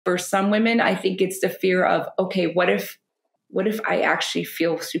for some women, I think it's the fear of, okay, what if I actually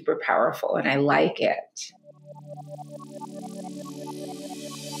feel super powerful and I like it?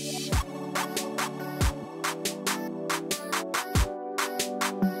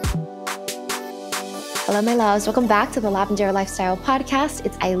 Hello, my loves. Welcome back to the Lavendaire Lifestyle podcast.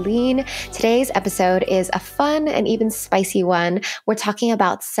 It's Aileen. Today's episode is a fun and even spicy one. We're talking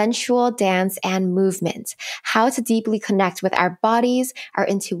about sensual dance and movement, how to deeply connect with our bodies, our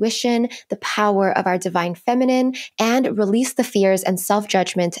intuition, the power of our divine feminine, and release the fears and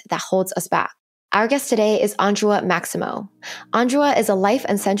self-judgment that holds us back. Our guest today is Anjua Maximo. Anjua is a life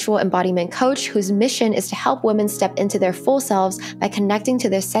and sensual embodiment coach whose mission is to help women step into their full selves by connecting to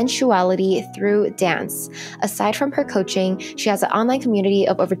their sensuality through dance. Aside from her coaching, she has an online community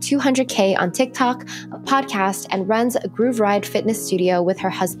of over 200K on TikTok, a podcast, and runs a Groove Ride fitness studio with her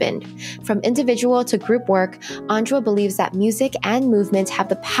husband. From individual to group work, Anjua believes that music and movement have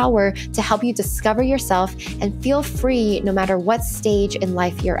the power to help you discover yourself and feel free no matter what stage in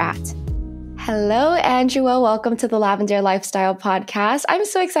life you're at. Hello, Anjua. Welcome to the Lavendaire Lifestyle podcast. I'm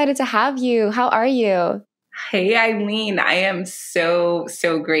so excited to have you. How are you? Hey, Aileen. I am so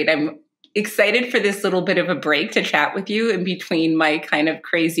great. I'm excited for this little bit of a break to chat with you in between my kind of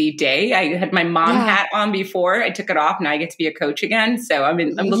crazy day. I had my mom hat on before. I took it off. Now I get to be a coach again. So I'm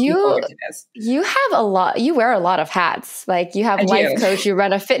looking forward to this. You wear a lot of hats. Like you have life coach, you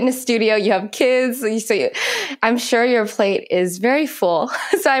run a fitness studio, you have kids. I'm sure your plate is very full.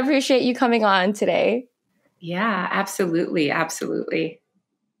 So I appreciate you coming on today. Yeah, absolutely. Absolutely.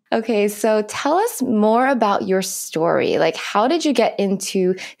 Okay, so tell us more about your story. Like, how did you get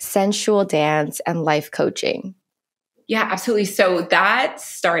into sensual dance and life coaching? Yeah, absolutely. So that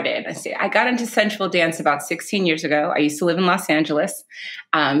started, I got into sensual dance about 16 years ago. I used to live in Los Angeles.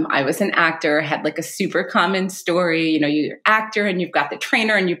 I was an actor, had like a super common story. You know, you're an actor and you've got the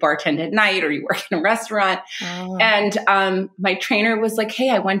trainer and you bartend at night or you work in a restaurant. Oh. And my trainer was like,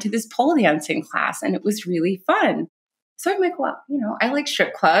 hey, I went to this pole dancing class and it was really fun. So I'm like, well, I like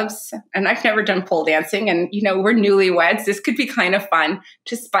strip clubs and I've never done pole dancing and, we're newlyweds. This could be kind of fun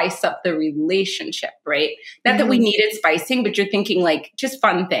to spice up the relationship, right? Not that we needed spicing, but you're thinking like just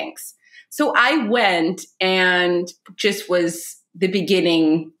fun things. So I went and just was the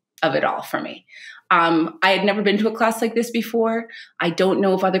beginning of it all for me. I had never been to a class like this before. I don't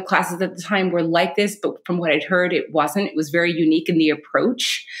know if other classes at the time were like this, but from what I'd heard, it wasn't. It was very unique in the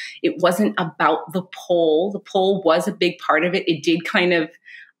approach. It wasn't about the pole. The pole was a big part of it. It did kind of,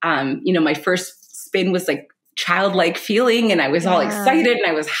 my first spin was like childlike feeling and I was all excited and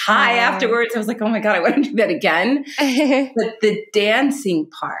I was high afterwards. I was like, oh my God, I want to do that again. But the dancing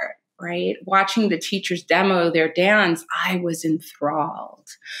part, right? Watching the teachers demo their dance, I was enthralled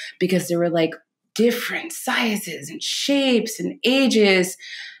because they were like, different sizes and shapes and ages,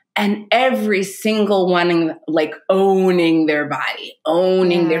 and every single one like owning their body,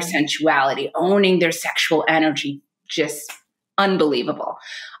 owning their sensuality, owning their sexual energy, just unbelievable.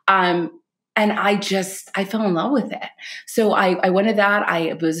 And I fell in love with it. So I went to that.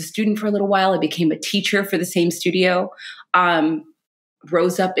 I was a student for a little while. I became a teacher for the same studio.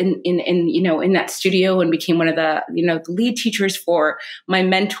 Rose up in that studio and became one of the, the lead teachers for my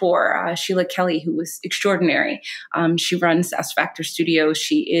mentor, Sheila Kelly, who was extraordinary. She runs S Factor Studio.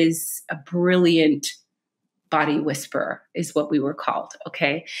 She is a brilliant body whisperer is what we were called.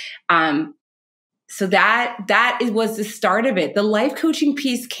 Okay. So that was the start of it. The life coaching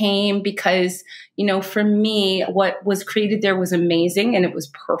piece came because, for me, what was created there was amazing and it was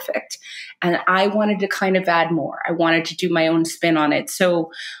perfect. And I wanted to kind of add more. I wanted to do my own spin on it.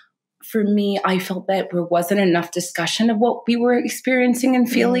 So for me, I felt that there wasn't enough discussion of what we were experiencing and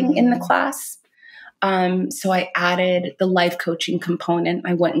feeling in the class. So I added the life coaching component.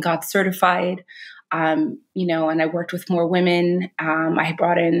 I went and got certified, and I worked with more women. I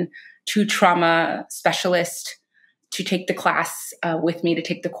brought in 2 trauma specialists to take the class with me, to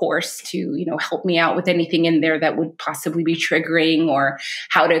take the course, to, help me out with anything in there that would possibly be triggering, or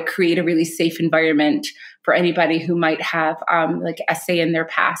how to create a really safe environment for anybody who might have like SA in their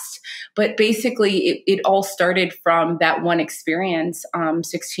past. But basically it all started from that one experience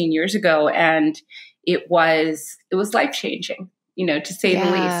 16 years ago. And it was life-changing, to say the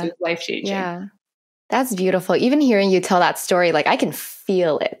least. It was life-changing. Yeah. That's beautiful. Even hearing you tell that story, like I can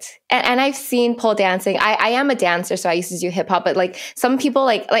feel it. And I've seen pole dancing. I am a dancer, so I used to do hip hop, but like some people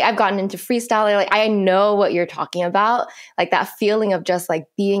like I've gotten into freestyle. Like I know what you're talking about, like that feeling of just like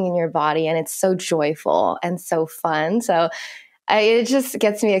being in your body, and it's so joyful and so fun. So it just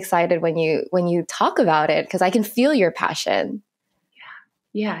gets me excited when you talk about it, because I can feel your passion.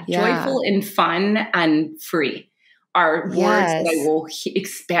 Yeah. Joyful and fun and free. are words that I Yes. will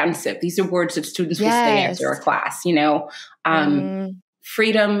expansive. These are words that students will say Yes. after a class, you know,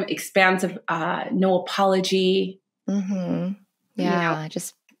 freedom, expansive, no apology, Mm-hmm. you know, Yeah.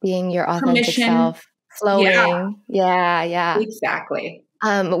 Just being your authentic permission. self, Yeah, flowing. Yeah. Yeah. exactly.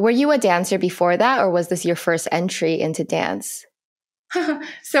 Were you a dancer before that, or was this your first entry into dance?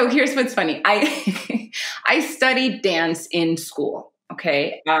 So here's what's funny. I I studied dance in school.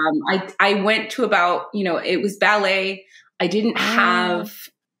 Okay. I went to about, you know, it was ballet. I didn't Ah, have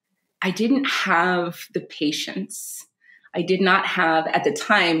I didn't have the patience. I did not have at the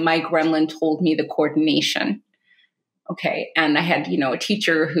time, my gremlin told me the coordination. Okay. And I had, you know, a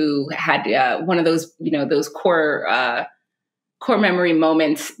teacher who had one of those, you know, those core memory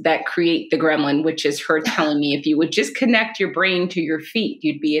moments that create the gremlin, which is her telling me if you would just connect your brain to your feet,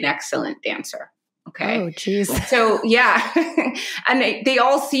 you'd be an excellent dancer. Okay. oh, geez. So yeah, and they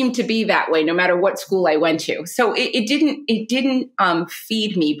all seem to be that way, no matter what school I went to. So it didn't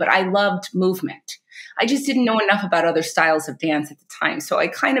feed me, but I loved movement. I just didn't know enough about other styles of dance at the time. So I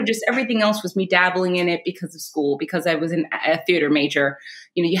kind of just, everything else was me dabbling in it because of school, because I was a theater major.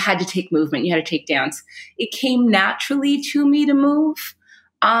 You know, you had to take movement, you had to take dance. It came naturally to me to move.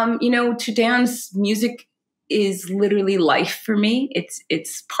 You know, to dance. Music is literally life for me.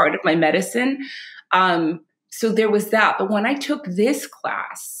 It's part of my medicine. So there was that. But when I took this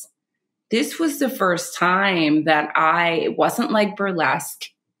class, this was the first time that it wasn't like burlesque.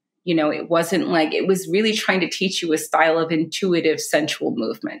 You know, it wasn't like, it was really trying to teach you a style of intuitive, sensual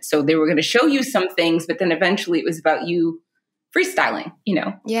movement. So they were going to show you some things, but then eventually it was about you freestyling, you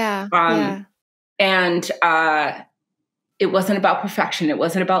know? Yeah. Um, and it wasn't about perfection. It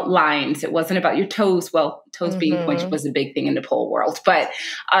wasn't about lines. It wasn't about your toes. Well, toes being pointed was a big thing in the pole world. But,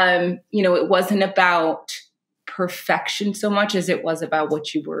 you know, it wasn't about perfection so much as it was about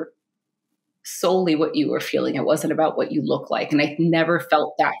solely what you were feeling. It wasn't about what you look like. And I never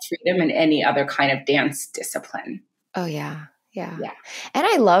felt that freedom in any other kind of dance discipline. Oh, yeah. Yeah. Yeah. And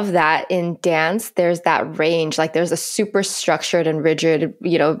I love that in dance, there's that range. Like there's a super structured and rigid,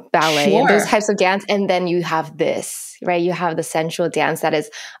 you know, ballet and those types of dance. And then you have this, right? You have the sensual dance that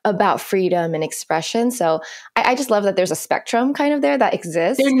is about freedom and expression. So I just love that there's a spectrum kind of there that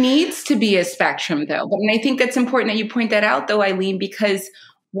exists. There needs to be a spectrum though. But and I think that's important that you point that out though, Aileen, because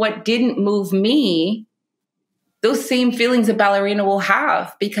what didn't move me, those same feelings a ballerina will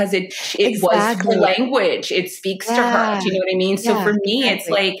have because it was her language. It speaks to her. Do you know what I mean? So for me, it's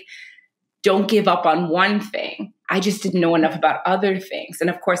like, don't give up on one thing. I just didn't know enough about other things. And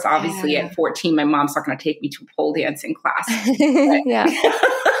of course, obviously at 14, my mom's not going to take me to a pole dancing class.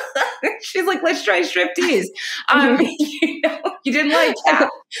 She's like, let's try striptease. You know, you didn't like that.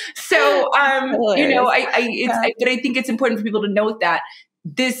 So, you know, but I think it's important for people to note that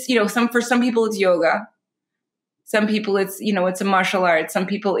this, you know, for some people it's yoga. Some people it's, you know, it's a martial art. Some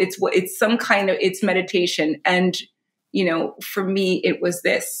people it's some kind of, it's meditation. And, you know, for me, it was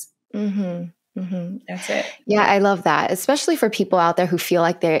this. That's it. Yeah, I love that. Especially for people out there who feel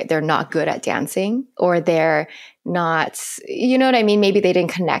like they're not good at dancing or they're not, you know what I mean? Maybe they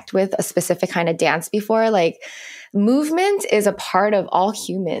didn't connect with a specific kind of dance before. Like movement is a part of all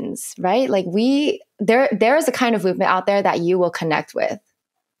humans, right? Like there is a kind of movement out there that you will connect with.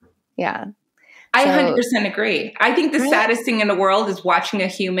 Yeah. I 100% agree. I think the saddest thing in the world is watching a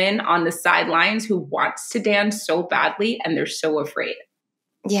human on the sidelines who wants to dance so badly and they're so afraid.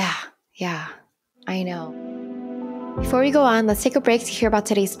 Yeah. Yeah. I know. Before we go on, let's take a break to hear about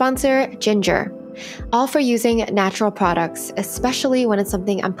today's sponsor, Ginger. All for using natural products, especially when it's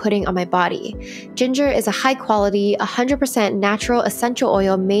something I'm putting on my body. Ginger is a high quality, 100% natural essential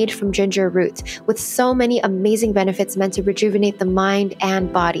oil made from ginger root with so many amazing benefits meant to rejuvenate the mind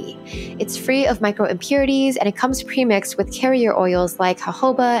and body. It's free of micro impurities and it comes premixed with carrier oils like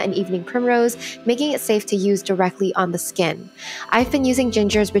jojoba and evening primrose, making it safe to use directly on the skin. I've been using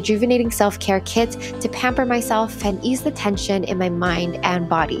Ginger's rejuvenating self-care kit to pamper myself and ease the tension in my mind and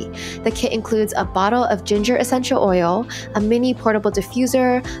body. The kit includes a bottle of ginger essential oil, a mini portable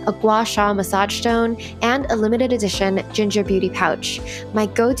diffuser, a gua sha massage stone, and a limited edition ginger beauty pouch. My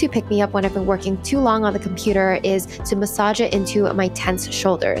go-to pick-me-up when I've been working too long on the computer is to massage it into my tense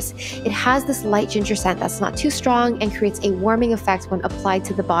shoulders. It has this light ginger scent that's not too strong and creates a warming effect when applied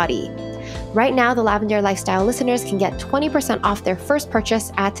to the body. Right now, the Lavendaire Lifestyle listeners can get 20% off their first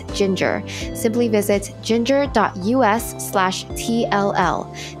purchase at Ginger. Simply visit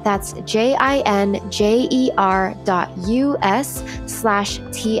ginger.us/TLL. That's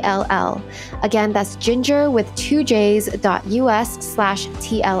GINJER.US/TLL. Again, that's ginger with 2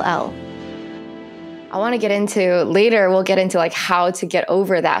 J's.US/TLL. I want to get into later. We'll get into like how to get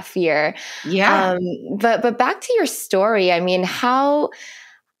over that fear. Yeah. But back to your story. I mean, how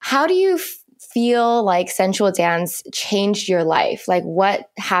do you feel like sensual dance changed your life? Like what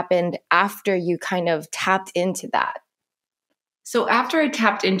happened after you kind of tapped into that? So after I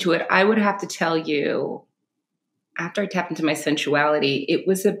tapped into it, I would have to tell you, after I tapped into my sensuality, it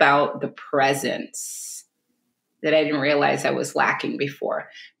was about the presence that I didn't realize I was lacking before.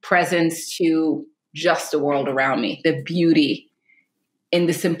 Presence to just the world around me, the beauty in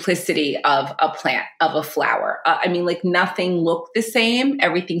the simplicity of a plant, of a flower. I mean, like nothing looked the same.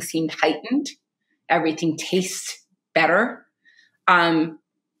 Everything seemed heightened. Everything tastes better.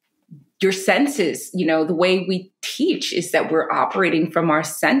 Your senses, you know, the way we teach is that we're operating from our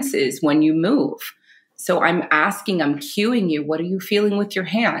senses when you move. So I'm cueing you, what are you feeling with your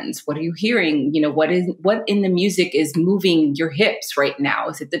hands? What are you hearing? You know, what in the music is moving your hips right now?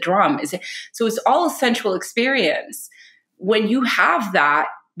 Is it the drum? So it's all a sensual experience. When you have that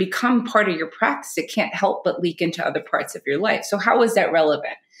become part of your practice, it can't help but leak into other parts of your life. So how is that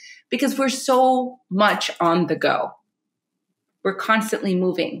relevant? Because we're so much on the go. We're constantly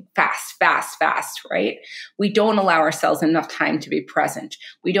moving fast, right? We don't allow ourselves enough time to be present.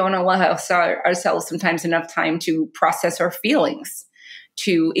 We don't allow ourselves sometimes enough time to process our feelings,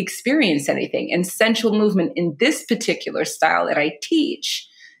 to experience anything. And sensual movement in this particular style that I teach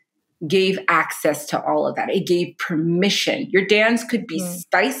gave access to all of that. It gave permission. Your dance could be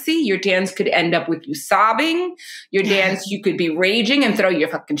spicy. Your dance could end up with you sobbing. Your dance, you could be raging and throw your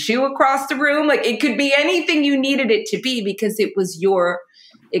fucking shoe across the room. Like it could be anything you needed it to be because it was your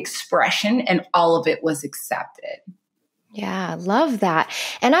expression and all of it was accepted. Yeah, love that.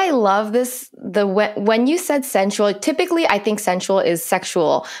 And I love this. When you said sensual, typically I think sensual is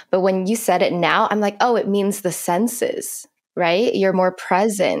sexual, but when you said it now, I'm like, oh, it means the senses. Right? You're more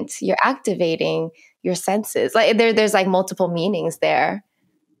present. You're activating your senses. Like there's like multiple meanings there.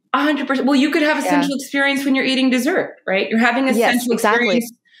 100%. Well, you could have a sensual experience when you're eating dessert, right? You're having a sensual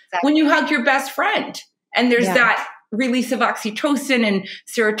experience when you hug your best friend. And there's that release of oxytocin and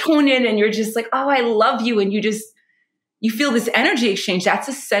serotonin. And you're just like, oh, I love you. And you feel this energy exchange. That's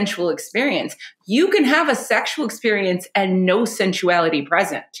a sensual experience. You can have a sexual experience and no sensuality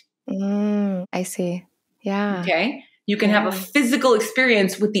present. I see. Yeah. Okay. You can have a physical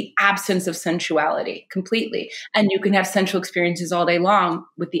experience with the absence of sensuality completely. And you can have sensual experiences all day long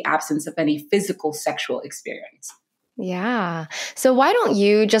with the absence of any physical sexual experience. Yeah. So why don't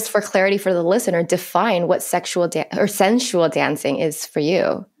you, just for clarity for the listener, define what sexual or sensual dancing is for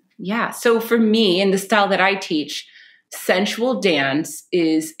you? Yeah. So for me, in the style that I teach, sensual dance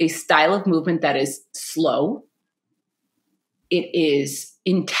is a style of movement that is slow. It is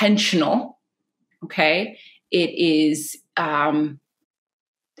intentional. Okay. It is, I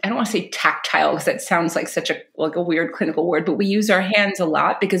don't want to say tactile because that sounds like such a weird clinical word, but we use our hands a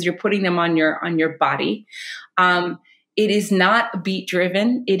lot because you're putting them on your body. It is not beat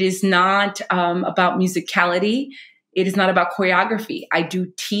driven. It is not about musicality. It is not about choreography. I do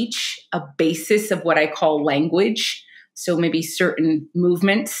teach a basis of what I call language. So maybe certain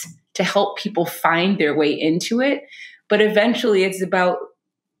movements to help people find their way into it. But eventually it's about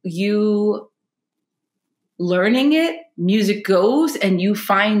you learning it, music goes, and you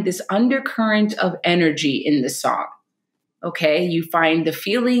find this undercurrent of energy in the song. Okay, you find the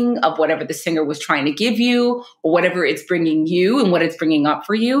feeling of whatever the singer was trying to give you, or whatever it's bringing you and what it's bringing up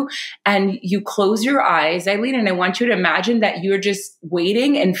for you. And you close your eyes, Aileen, and I want you to imagine that you're just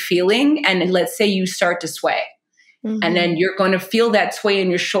waiting and feeling. And let's say you start to sway. And then you're going to feel that sway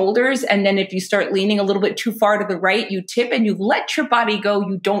in your shoulders. And then if you start leaning a little bit too far to the right, you tip and you let your body go.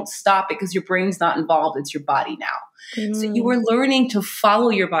 You don't stop because your brain's not involved. It's your body now. So you are learning to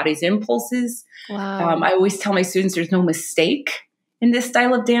follow your body's impulses. Wow. I always tell my students there's no mistake in this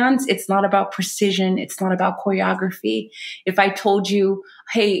style of dance. It's not about precision. It's not about choreography. If I told you,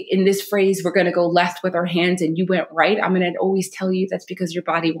 hey, in this phrase, we're going to go left with our hands and you went right, I'm going to always tell you that's because your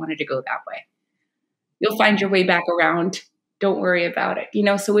body wanted to go that way. You'll find your way back around. Don't worry about it. You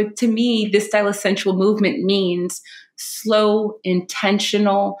know, so to me, this style of sensual movement means slow,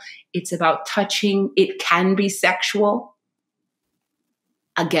 intentional. It's about touching. It can be sexual.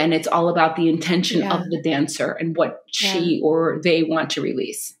 Again, it's all about the intention of the dancer and what she or they want to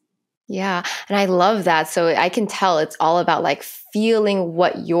release. Yeah. And I love that. So I can tell it's all about like feeling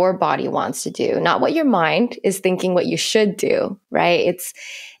what your body wants to do, not what your mind is thinking what you should do. Right.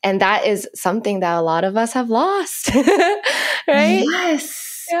 And that is something that a lot of us have lost. Right.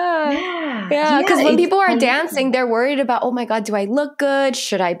 Yes. Yeah. Because when people are dancing, they're worried about, oh my God, do I look good?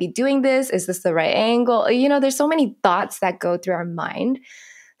 Should I be doing this? Is this the right angle? You know, there's so many thoughts that go through our mind.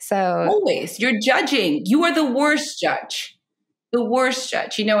 So always, you're judging. You are the worst judge. The worst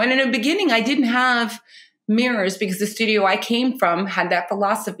judge, you know. And in the beginning, I didn't have mirrors because the studio I came from had that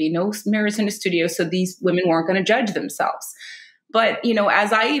philosophy, no mirrors in the studio. So these women weren't going to judge themselves. But, you know,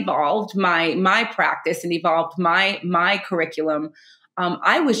 as I evolved my practice and evolved my curriculum,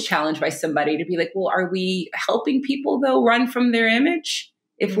 I was challenged by somebody to be like, well, are we helping people, though, run from their image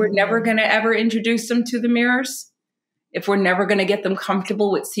if we're never going to ever introduce them to the mirrors? If we're never going to get them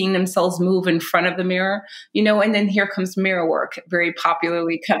comfortable with seeing themselves move in front of the mirror, you know, and then here comes mirror work, very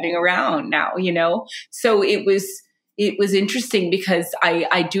popularly coming around now, you know. So it was interesting because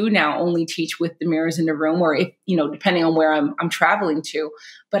I do now only teach with the mirrors in the room, or if, you know, depending on where I'm traveling to,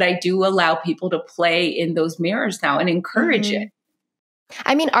 but I do allow people to play in those mirrors now and encourage it.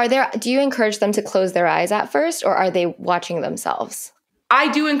 I mean, do you encourage them to close their eyes at first, or are they watching themselves? I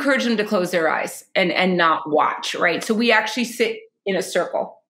do encourage them to close their eyes and not watch, right? So we actually sit in a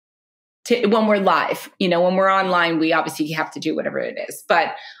circle when we're live. You know, when we're online, we obviously have to do whatever it is.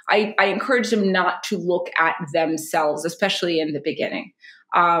 But I encourage them not to look at themselves, especially in the beginning,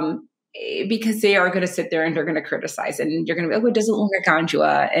 because they are going to sit there and they're going to criticize. And you're going to be like, oh, it doesn't look like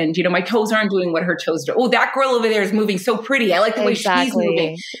Anjua. And, you know, my toes aren't doing what her toes do. Oh, that girl over there is moving so pretty. I like the way she's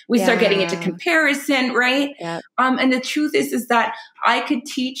moving. We start getting into comparison, right? Yeah. And the truth is that I could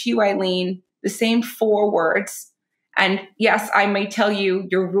teach you, Aileen, the same 4 words. And yes, I may tell you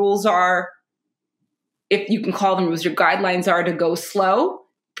your rules are, if you can call them rules, your guidelines are to go slow,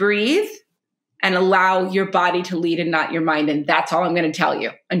 breathe, and allow your body to lead and not your mind. And that's all I'm going to tell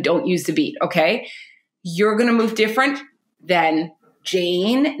you. And don't use the beat, okay? You're going to move different than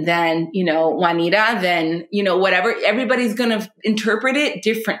Jane, than, you know, Juanita, than, you know, whatever. Everybody's going to interpret it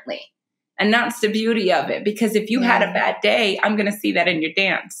differently. And that's the beauty of it. Because if you had a bad day, I'm going to see that in your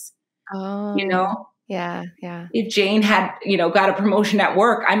dance. Oh, you know? Yeah, yeah. If Jane had, you know, got a promotion at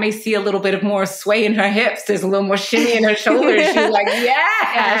work, I may see a little bit of more sway in her hips. There's a little more shimmy in her shoulders. She's like,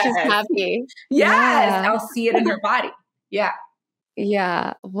 yeah, she's happy. Yes, Yeah. I'll see it in her body. Yeah.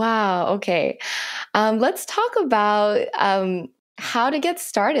 Yeah. Wow. Okay. Let's talk about how to get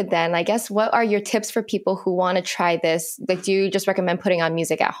started then. I guess, what are your tips for people who want to try this? Like, do you just recommend putting on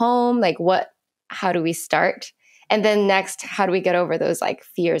music at home? Like, how do we start? And then next, how do we get over those like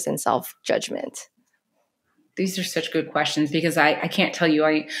fears and self-judgment? These are such good questions because I can't tell you,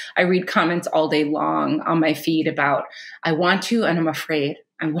 I read comments all day long on my feed about, I want to, and I'm afraid.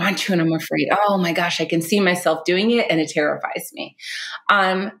 I want to, and I'm afraid. Oh my gosh, I can see myself doing it and it terrifies me.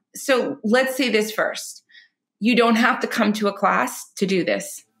 So let's say this first. You don't have to come to a class to do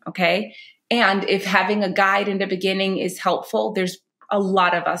this, okay? And if having a guide in the beginning is helpful, there's a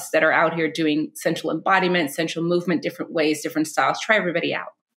lot of us that are out here doing sensual embodiment, sensual movement, different ways, different styles. Try everybody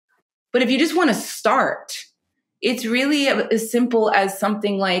out. But if you just want to start, it's really as simple as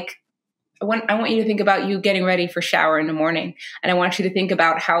something like, I want you to think about you getting ready for shower in the morning. And I want you to think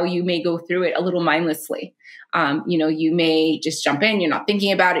about how you may go through it a little mindlessly. You know, you may just jump in, you're not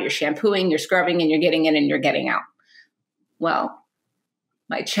thinking about it, you're shampooing, you're scrubbing, and you're getting in and you're getting out. Well,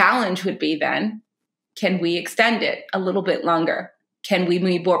 my challenge would be then, can we extend it a little bit longer? Can we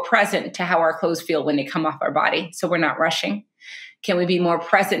be more present to how our clothes feel when they come off our body so we're not rushing? Can we be more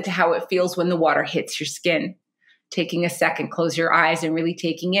present to how it feels when the water hits your skin? Taking a second, close your eyes and really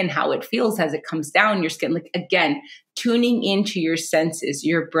taking in how it feels as it comes down your skin. Like, again, tuning into your senses,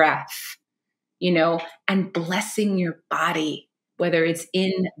 your breath, you know, and blessing your body, whether it's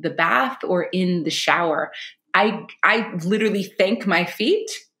in the bath or in the shower. I literally thank my feet,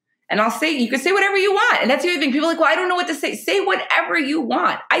 and I'll say, you can say whatever you want. And that's the other thing. People are like, well, I don't know what to say. Say whatever you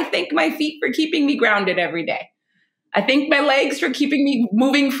want. I thank my feet for keeping me grounded every day. I thank my legs for keeping me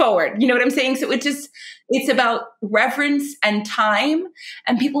moving forward. You know what I'm saying? So it's about reverence and time.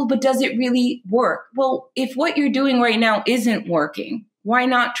 And people, but does it really work? Well, if what you're doing right now isn't working, why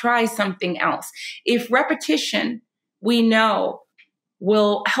not try something else? If repetition, we know,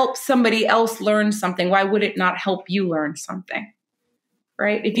 will help somebody else learn something, why would it not help you learn something?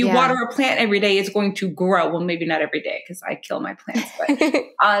 Right? If you water a plant every day, it's going to grow. Well, maybe not every day because I kill my plants.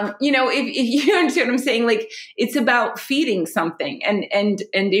 But, you know, if you understand what I'm saying, like, it's about feeding something. And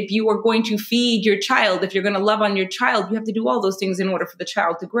if you are going to feed your child, if you're going to love on your child, you have to do all those things in order for the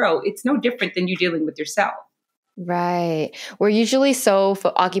child to grow. It's no different than you dealing with yourself. Right. We're usually so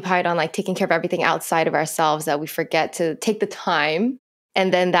occupied on like taking care of everything outside of ourselves that we forget to take the time.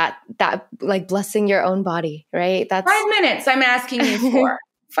 And then that like blessing your own body, right? That's 5 minutes I'm asking you for.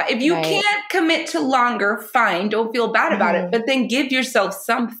 If you can't commit to longer, fine. Don't feel bad about it. But then give yourself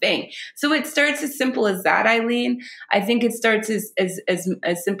something. So it starts as simple as that, Aileen. I think it starts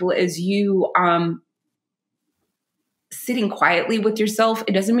as simple as you sitting quietly with yourself.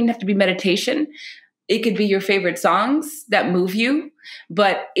 It doesn't mean to have to be meditation. It could be your favorite songs that move you,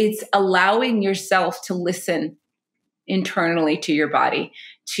 but it's allowing yourself to listen internally to your body,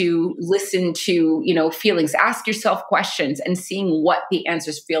 to listen to, feelings, ask yourself questions and seeing what the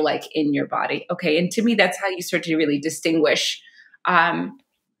answers feel like in your body. Okay. And to me, that's how you start to really distinguish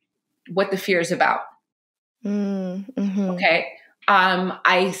what the fear is about. Mm-hmm. Okay.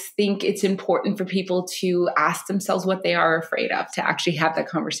 I think it's important for people to ask themselves what they are afraid of, to actually have that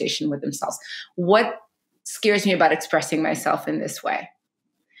conversation with themselves. What scares me about expressing myself in this way?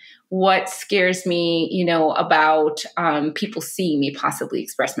 What scares me, about people seeing me possibly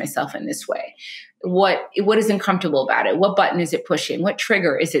express myself in this way? What is uncomfortable about it? What button is it pushing? What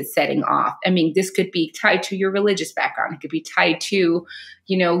trigger is it setting off? I mean, this could be tied to your religious background. It could be tied to,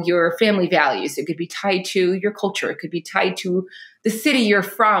 your family values. It could be tied to your culture. It could be tied to the city you're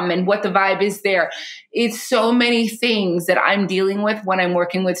from and what the vibe is there. It's so many things that I'm dealing with when I'm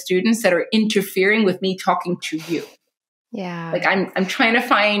working with students that are interfering with me talking to you. Yeah. Like I'm trying to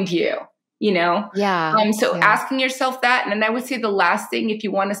find you, Yeah. So asking yourself that. And then I would say the last thing, if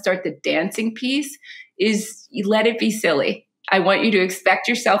you want to start the dancing piece, is you let it be silly. I want you to expect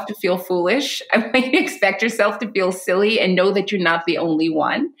yourself to feel foolish. I want you to expect yourself to feel silly and know that you're not the only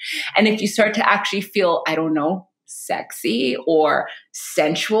one. And if you start to actually feel, I don't know, sexy or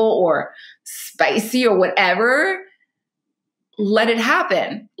sensual or spicy or whatever, let it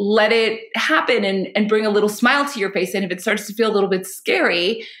happen. Let it happen and bring a little smile to your face. And if it starts to feel a little bit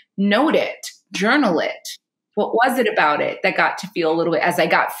scary, note it, journal it. What was it about it that got to feel a little bit, as I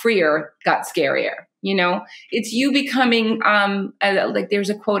got freer, got scarier? It's you becoming, like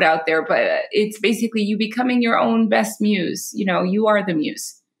there's a quote out there, but it's basically you becoming your own best muse. You are the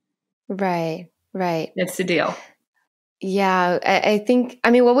muse. Right. That's the deal. Yeah. I think,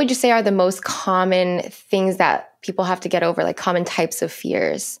 what would you say are the most common things that people have to get over, like common types of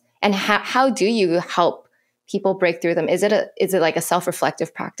fears? And how do you help people break through them? Is it like a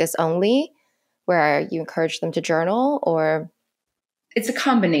self-reflective practice only where you encourage them to journal, or? It's a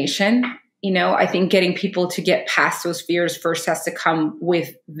combination. I think getting people to get past those fears first has to come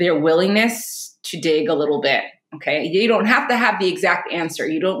with their willingness to dig a little bit. Okay. You don't have to have the exact answer.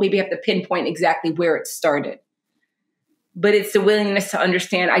 You don't maybe have to pinpoint exactly where it started. But it's the willingness to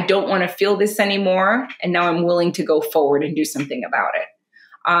understand, I don't want to feel this anymore. And now I'm willing to go forward and do something about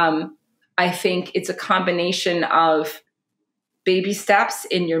it. I think it's a combination of baby steps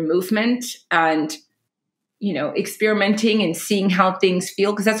in your movement and, experimenting and seeing how things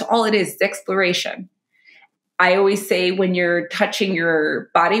feel, because that's all it is, it's exploration. I always say when you're touching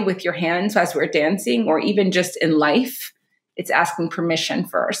your body with your hands as we're dancing, or even just in life, it's asking permission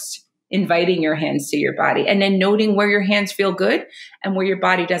first. Inviting your hands to your body and then noting where your hands feel good and where your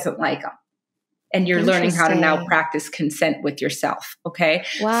body doesn't like them. And you're learning how to now practice consent with yourself. Okay.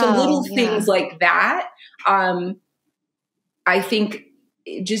 Wow, so little things like that. I think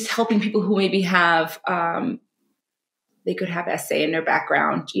just helping people who maybe have, they could have SA in their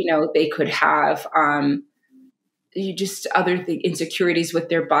background, they could have, just other insecurities with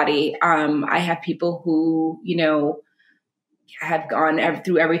their body. I have people who, have gone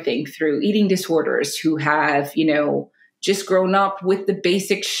through everything, through eating disorders, who have, just grown up with the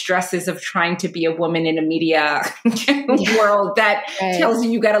basic stresses of trying to be a woman in a media world that tells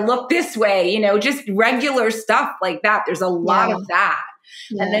you got to look this way, just regular stuff like that. There's a lot of that.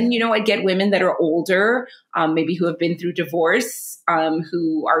 Yeah. And then, I get women that are older, maybe who have been through divorce,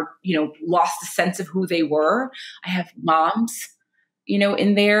 who are, lost a sense of who they were. I have moms,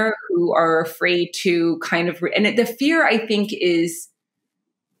 in there who are afraid to kind of, and the fear, I think,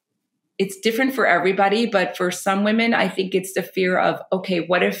 it's different for everybody, but for some women, I think it's the fear of, okay,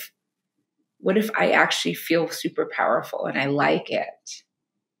 what if I actually feel super powerful and I like it?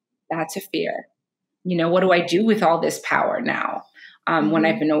 That's a fear. What do I do with all this power now? When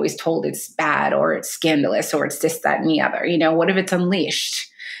I've been always told it's bad or it's scandalous or it's this, that, and the other, what if it's unleashed?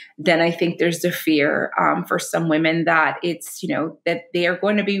 Then I think there's the fear for some women that it's, that they are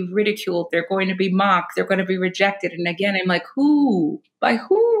going to be ridiculed. They're going to be mocked. They're going to be rejected. And again, I'm like, who? By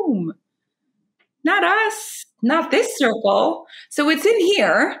whom? Not us, not this circle. So it's in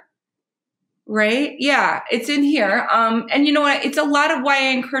here, right? Yeah, it's in here. And you know what? It's a lot of why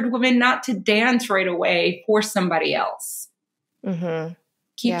I encourage women not to dance right away for somebody else. Mm-hmm.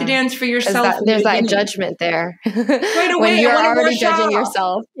 Keep the dance for yourself. There's that judgment there. Right away. When you're already judging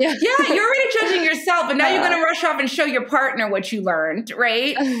yourself. Yeah, you're already judging yourself. And now you're going to rush off and show your partner what you learned,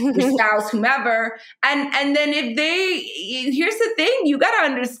 right? Your spouse, whomever. And then here's the thing, you got to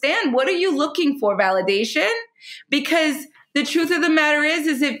understand, what are you looking for? Validation? Because the truth of the matter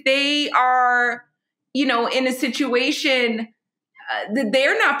is if they are in a situation that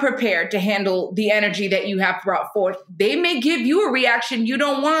they're not prepared to handle the energy that you have brought forth. They may give you a reaction you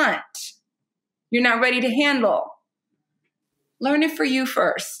don't want. You're not ready to handle. Learn it for you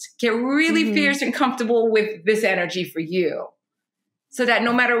first. Get really fierce and comfortable with this energy for you. So that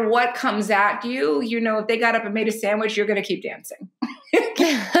no matter what comes at you, if they got up and made a sandwich, you're going to keep dancing.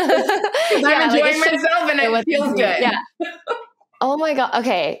 I'm enjoying myself and it feels good. Yeah. Oh my God.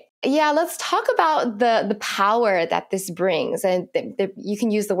 Okay. Yeah. Let's talk about the power that this brings. And you can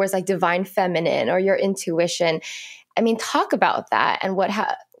use the words like divine feminine or your intuition. I mean, talk about that. And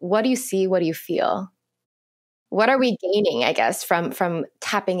what do you see? What do you feel? What are we gaining, I guess, from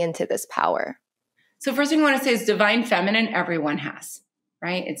tapping into this power? So first thing I want to say is divine feminine, everyone has,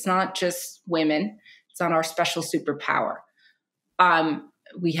 right? It's not just women. It's not our special superpower.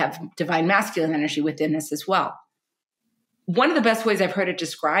 We have divine masculine energy within us as well. One of the best ways I've heard it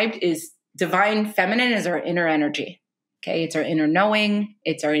described is divine feminine is our inner energy. Okay. It's our inner knowing.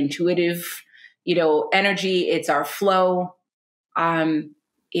 It's our intuitive, energy. It's our flow.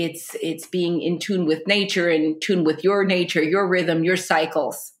 It's being in tune with nature, in tune with your nature, your rhythm, your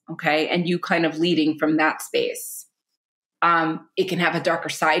cycles. Okay. And you kind of leading from that space. It can have a darker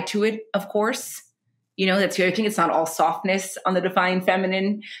side to it, of course. That's the other thing. It's not all softness on the divine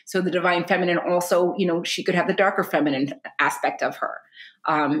feminine. So the divine feminine also, she could have the darker feminine aspect of her,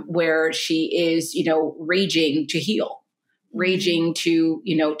 where she is, raging to heal, raging to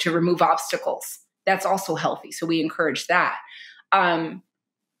remove obstacles. That's also healthy. So we encourage that.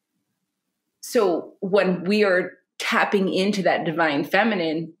 So when we are tapping into that divine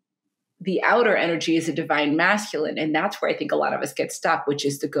feminine, the outer energy is a divine masculine. And that's where I think a lot of us get stuck, which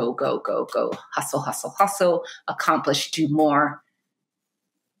is to go, go, go, go, hustle, hustle, hustle, accomplish, do more.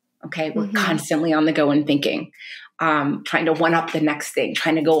 Okay. We're constantly on the go and thinking, trying to one up the next thing,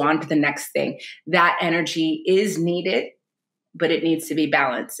 trying to go on to the next thing. That energy is needed, but it needs to be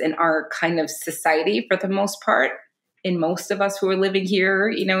balanced. In our kind of society, for the most part, in most of us who are living here,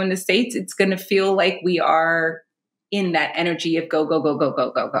 in the States, it's going to feel like we are in that energy of go, go, go, go, go,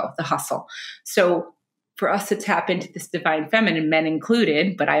 go, go, the hustle. So for us to tap into this divine feminine, men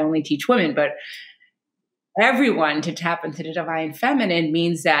included, but I only teach women, but everyone to tap into the divine feminine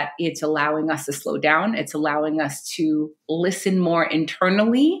means that it's allowing us to slow down. It's allowing us to listen more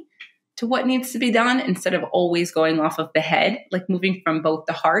internally to what needs to be done instead of always going off of the head, like moving from both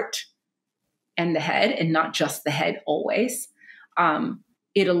the heart and the head and not just the head always.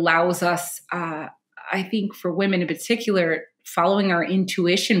 It allows us, I think for women in particular, following our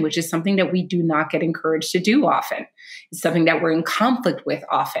intuition, which is something that we do not get encouraged to do often. It's something that we're in conflict with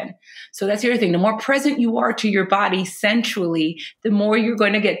often. So that's the other thing. The more present you are to your body sensually, the more you're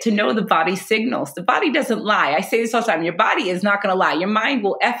going to get to know the body's signals. The body doesn't lie. I say this all the time. Your body is not going to lie. Your mind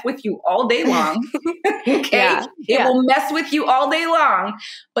will F with you all day long. Okay. Yeah. It will mess with you all day long,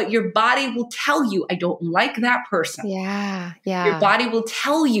 but your body will tell you, I don't like that person. Yeah. Yeah. Your body will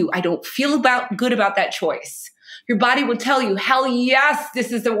tell you, I don't feel good about that choice. Your body will tell you, hell yes,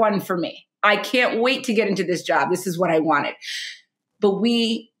 this is the one for me. I can't wait to get into this job. This is what I wanted. But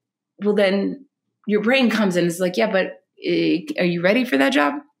then your brain comes in and is like, yeah, but are you ready for that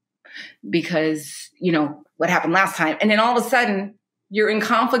job? Because, what happened last time. And then all of a sudden you're in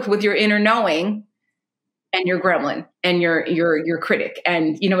conflict with your inner knowing and your gremlin and your critic.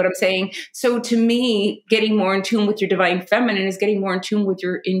 And you know what I'm saying? So to me, getting more in tune with your divine feminine is getting more in tune with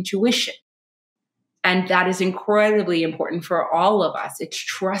your intuition. And that is incredibly important for all of us. It's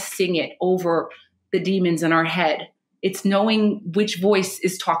trusting it over the demons in our head. It's knowing which voice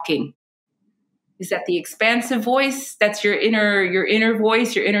is talking. Is that the expansive voice? That's your inner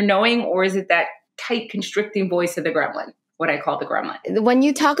voice, your inner knowing, or is it that tight constricting voice of the gremlin? What I call the gremlin. When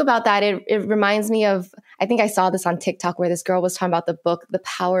you talk about that, it reminds me of, I think I saw this on TikTok where this girl was talking about the book, The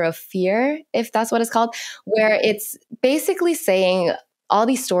Power of Fear, if that's what it's called, where it's basically saying all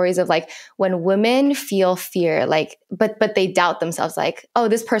these stories of like when women feel fear, like, but they doubt themselves, like, oh,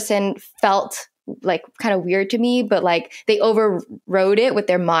 this person felt like kind of weird to me, but like they overrode it with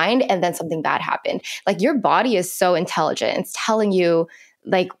their mind and then something bad happened. Like your body is so intelligent. It's telling you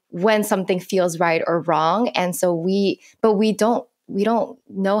like when something feels right or wrong. And so we don't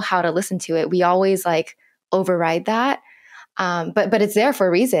know how to listen to it. We always like override that. But it's there for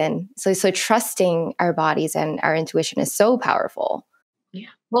a reason. So trusting our bodies and our intuition is so powerful. Yeah.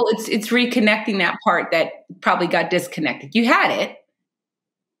 Well, it's reconnecting that part that probably got disconnected. You had it,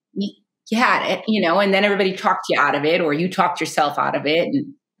 and then everybody talked you out of it, or you talked yourself out of it,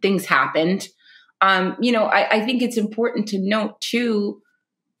 and things happened. I think it's important to note too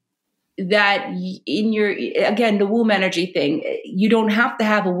that in the womb energy thing, you don't have to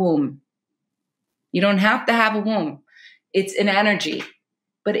have a womb You don't have to have a womb. It's an energy.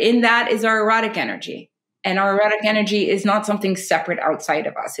 But in that is our erotic energy. And our erotic energy is not something separate outside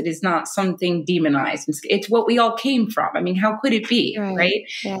of us. It is not something demonized. It's what we all came from. I mean, how could it be, right?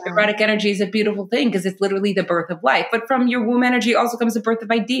 Yeah. Erotic energy is a beautiful thing because it's literally the birth of life. But from your womb energy also comes the birth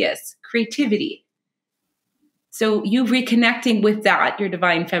of ideas, creativity. So you reconnecting with that, your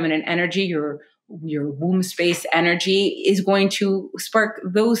divine feminine energy, your womb space energy is going to spark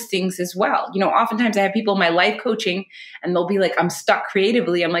those things as well. You know, oftentimes I have people in my life coaching and they'll be like, I'm stuck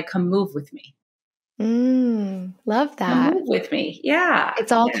creatively. I'm like, come move with me. Love that. Move with me. Yeah.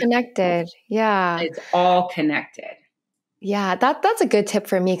 It's all connected. Yeah. It's all connected. Yeah, that's a good tip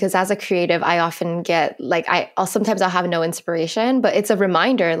for me because as a creative, I often get like sometimes I'll have no inspiration, but it's a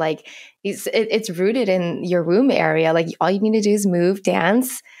reminder. Like it's rooted in your womb area. Like all you need to do is move,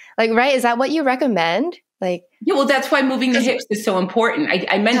 dance. Like, right? Is that what you recommend? Like, yeah. Well, that's why moving the hips is so important.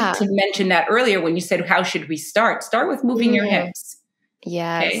 I meant to mention that earlier when you said how should we start? Start with moving your hips.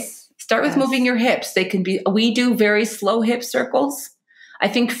 Yes. Okay? Start with moving your hips. They can be. We do very slow hip circles. I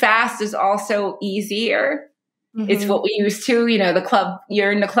think fast is also easier. It's what we used to, you know, the club,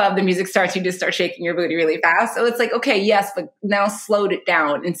 you're in the club, the music starts, you just start shaking your booty really fast. So it's like, okay, yes, but now slow it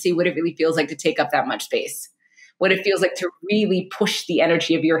down and see what it really feels like to take up that much space. What it feels like to really push the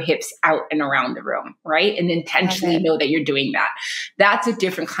energy of your hips out and around the room, right? And intentionally know that you're doing that. That's a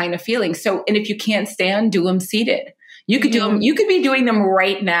different kind of feeling. So, and if you can't stand, do them seated. You could do them, you could be doing them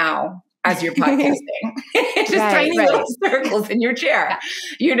right now as you're podcasting. Just tiny little circles in your chair,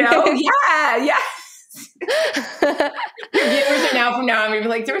 you know? Yeah. Your viewers are now from now on going to be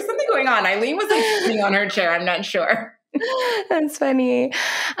like, there was something going on. Aileen was like sitting on her chair. I'm not sure. That's funny.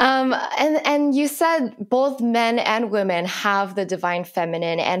 And you said both men and women have the divine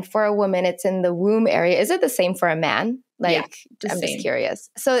feminine. And for a woman, it's in the womb area. Is it the same for a man? Like, I'm just curious.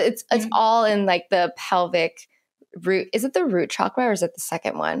 So it's all in like the pelvic root. Is it the root chakra or is it the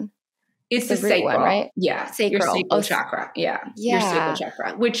second one? It's the sacral one, right? Yeah. Sacral. Your sacral chakra. Yeah. Your sacral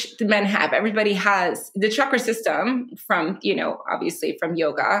chakra, which the men have. Everybody has the chakra system from, you know, obviously from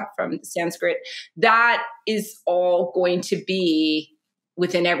yoga, from Sanskrit. That is all going to be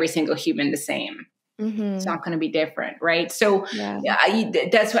within every single human the same. It's not going to be different. Right. So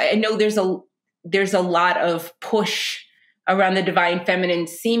that's why I know there's a lot of push around the divine feminine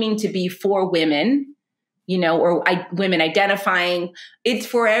seeming to be for women. You know, or women identifying, it's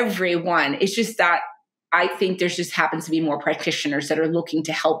for everyone. It's just that I think there's just happens to be more practitioners that are looking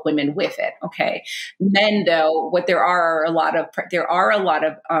to help women with it. Okay. Men though, there are a lot of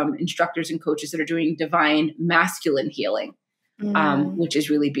instructors and coaches that are doing divine masculine healing, which is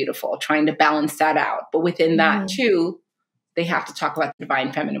really beautiful, trying to balance that out. But within that too, they have to talk about the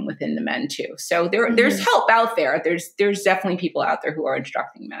divine feminine within the men too. So there's help out there. There's definitely people out there who are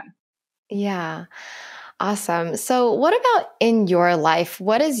instructing men. Yeah. Awesome. So what about in your life?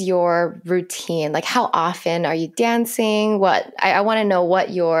 What is your routine? Like how often are you dancing? I want to know what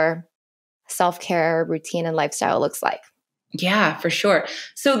your self-care routine and lifestyle looks like. Yeah, for sure.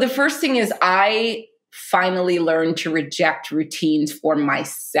 So the first thing is I finally learned to reject routines for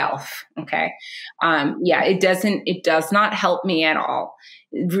myself. Okay. It does not help me at all.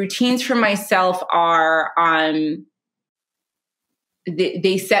 Routines for myself are,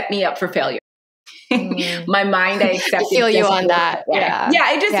 they set me up for failure. My mind, I accept. I feel you on that. Yeah.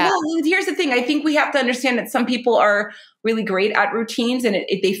 Well, here's the thing. I think we have to understand that some people are really great at routines and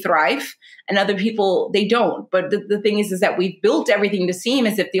they thrive, and other people, they don't. But the thing is that we've built everything to seem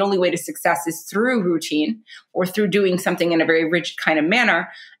as if the only way to success is through routine or through doing something in a very rigid kind of manner.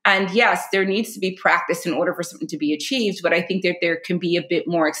 And yes, there needs to be practice in order for something to be achieved. But I think that there can be a bit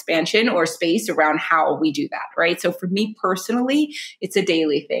more expansion or space around how we do that, right? So for me personally, it's a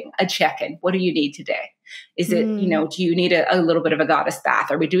daily thing, a check-in. What do you need today? Is it, do you need a little bit of a goddess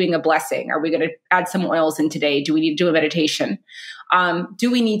bath? Are we doing a blessing? Are we going to add some oils in today? Do we need to do a meditation? Do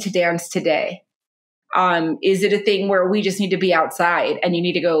we need to dance today? Is it a thing where we just need to be outside and you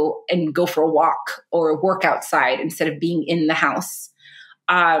need to go for a walk or work outside instead of being in the house?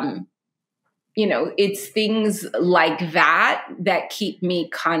 It's things like that keep me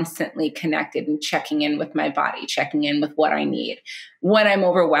constantly connected and checking in with my body, checking in with what I need. When I'm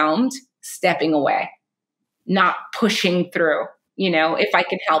overwhelmed, stepping away, not pushing through, if I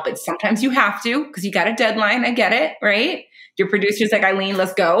can help it. Sometimes you have to, because you got a deadline. I get it, right? Your producer's like, Aileen,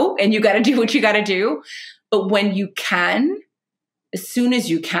 let's go. And you got to do what you got to do. But when you can, as soon as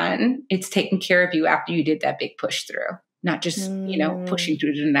you can, it's taking care of you after you did that big push through. Not just, pushing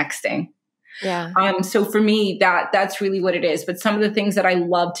through to the next thing. Yeah. So for me, that's really what it is. But some of the things that I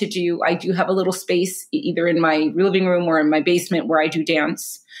love to do, I do have a little space either in my living room or in my basement where I do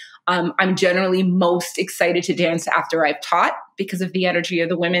dance. I'm generally most excited to dance after I've taught because of the energy of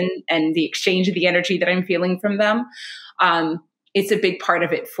the women and the exchange of the energy that I'm feeling from them. It's a big part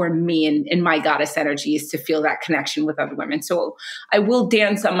of it for me and my goddess energy is to feel that connection with other women. So I will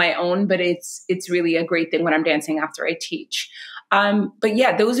dance on my own, but it's really a great thing when I'm dancing after I teach. But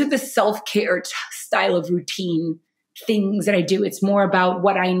yeah, those are the self-care style of routine things that I do. It's more about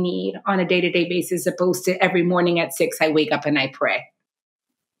what I need on a day-to-day basis, opposed to every morning at 6, I wake up and I pray.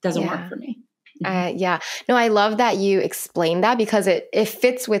 Doesn't work for me. Yeah. No, I love that you explained that because it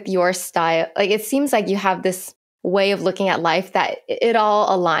fits with your style. Like, it seems like you have this way of looking at life that it all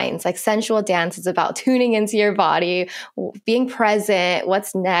aligns. Like, sensual dance is about tuning into your body, being present,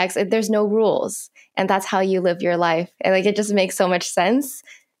 what's next. There's no rules. And that's how you live your life. And like, it just makes so much sense,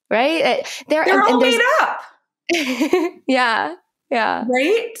 right? They're all made up. Yeah. Yeah.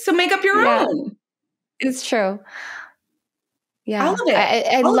 Right? So make up your own. It's true. Yeah. I love it.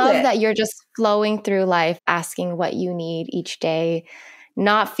 I love that you're just flowing through life, asking what you need each day,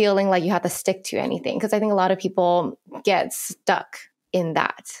 not feeling like you have to stick to anything. Because I think a lot of people get stuck in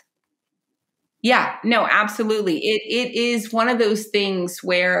that. Yeah, no, absolutely. It is one of those things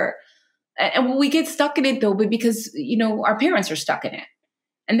where, and we get stuck in it though, but because, our parents are stuck in it.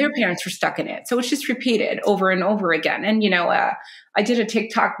 And their parents were stuck in it. So it's just repeated over and over again. And, I did a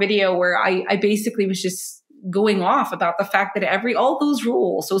TikTok video where I basically was just going off about the fact that all those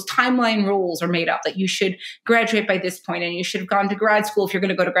rules, those timeline rules are made up, that you should graduate by this point and you should have gone to grad school if you're going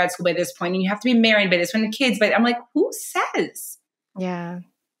to go to grad school by this point, and you have to be married by this point, and kids, but I'm like, who says? Yeah.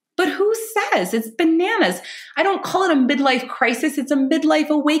 But who says? It's bananas. I don't call it a midlife crisis. It's a midlife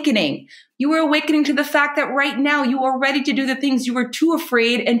awakening. You are awakening to the fact that right now you are ready to do the things you were too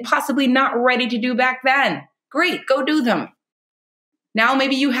afraid and possibly not ready to do back then. Great, go do them. Now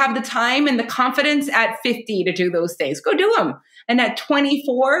maybe you have the time and the confidence at 50 to do those things. Go do them. And at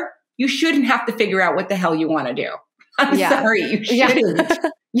 24, you shouldn't have to figure out what the hell you want to do. I'm sorry, you shouldn't. Yeah.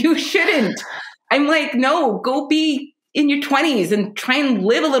 You shouldn't. I'm like, no, go be in your 20s and try and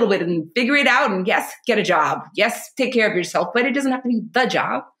live a little bit and figure it out. And yes, get a job. Yes, take care of yourself, but it doesn't have to be the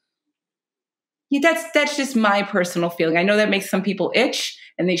job. Yeah, that's just my personal feeling. I know that makes some people itch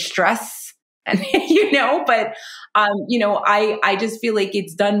and they stress, and but I just feel like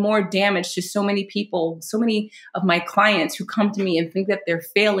it's done more damage to so many people, so many of my clients who come to me and think that they're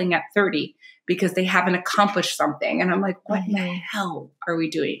failing at 30 because they haven't accomplished something. And I'm like, what the hell are we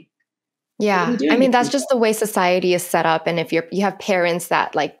doing? Yeah. I mean, that's just the way society is set up. And if you have parents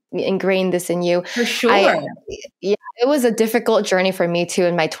that like ingrain this in you. For sure. It was a difficult journey for me too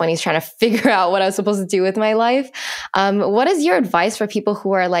in my 20s, trying to figure out what I was supposed to do with my life. What is your advice for people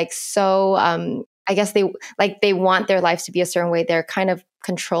who are like, so, I guess they want their lives to be a certain way. They're kind of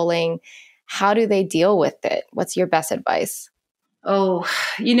controlling. How do they deal with it? What's your best advice? Oh,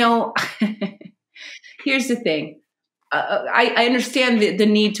 here's the thing. I understand the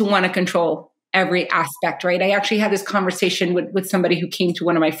need to want to control every aspect, right? I actually had this conversation with somebody who came to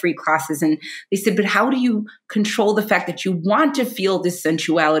one of my free classes, and they said, but how do you control the fact that you want to feel this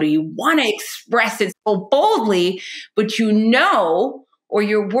sensuality? You want to express it so boldly, but or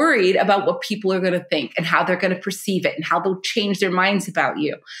you're worried about what people are going to think and how they're going to perceive it and how they'll change their minds about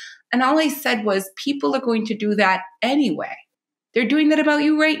you. And all I said was, people are going to do that anyway. They're doing that about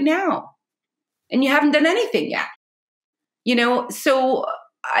you right now. And you haven't done anything yet. So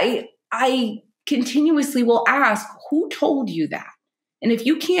I continuously will ask, who told you that? And if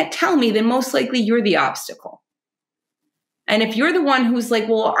you can't tell me, then most likely you're the obstacle. And if you're the one who's like,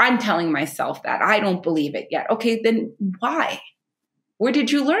 well, I'm telling myself that, I don't believe it yet. Okay, then why? Where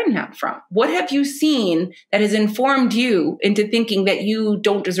did you learn that from? What have you seen that has informed you into thinking that you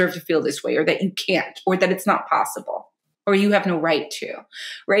don't deserve to feel this way, or that you can't, or that it's not possible, or you have no right to,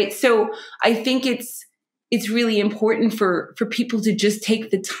 right? So I think it's really important for people to just take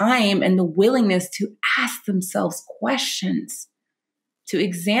the time and the willingness to ask themselves questions, to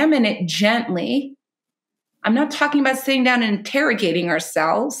examine it gently. I'm not talking about sitting down and interrogating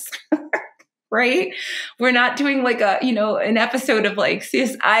ourselves, right? We're not doing like an episode of like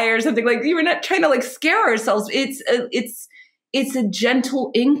CSI or something. Like, we're not trying to like scare ourselves. It's a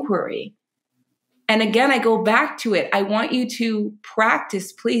gentle inquiry. And again, I go back to it. I want you to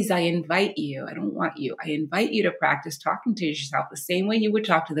practice, please. I invite you. I don't want you. I invite you to practice talking to yourself the same way you would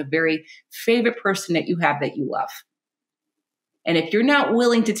talk to the very favorite person that you have that you love. And if you're not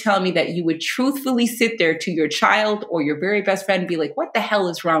willing to tell me that you would truthfully sit there to your child or your very best friend and be like, what the hell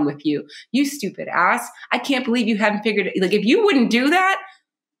is wrong with you? You stupid ass. I can't believe you haven't figured it. Like, if you wouldn't do that,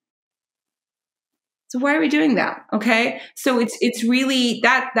 So why are we doing that? Okay. So it's really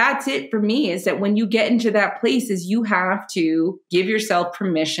that's it for me, is that when you get into that place is you have to give yourself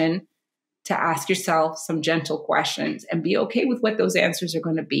permission to ask yourself some gentle questions and be okay with what those answers are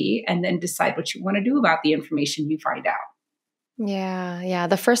going to be, and then decide what you want to do about the information you find out. Yeah. Yeah.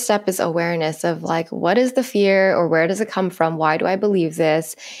 The first step is awareness of like, what is the fear, or where does it come from? Why do I believe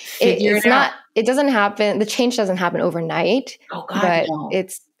this? Figure It's it out. not, it doesn't happen. The change doesn't happen overnight, Oh God, but no.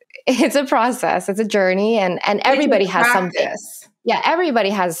 it's a process. It's a journey, and everybody has something. Practice. Yeah. Everybody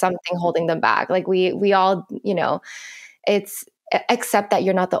has something holding them back. Like we all, it's accept that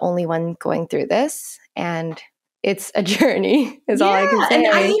you're not the only one going through this, and it's a journey is all I can say. And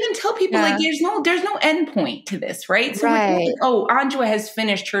I even tell people like there's no end point to this, right? So it's not like, oh, Anjua has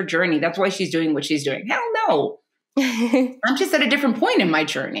finished her journey, that's why she's doing what she's doing. Hell no. I'm just at a different point in my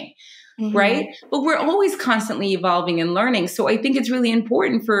journey. Right? But we're always constantly evolving and learning. So I think it's really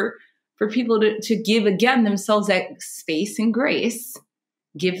important for people to give, again, themselves that space and grace,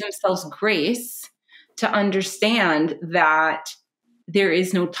 give themselves grace to understand that there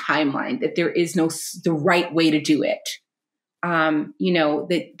is no timeline, that there is no the right way to do it.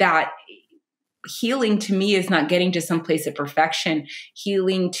 That healing to me is not getting to some place of perfection.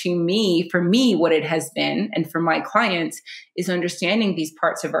 Healing to me, for me, what it has been, and for my clients, is understanding these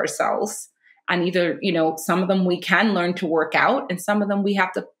parts of ourselves. And either, some of them we can learn to work out, and some of them we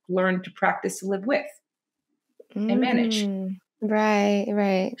have to learn to practice to live with and manage. Right.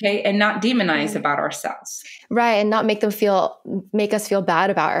 Okay. And not demonize about ourselves. Right. And not make us feel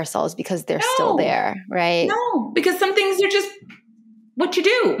bad about ourselves because they're still there. Right. No, because some things are just what you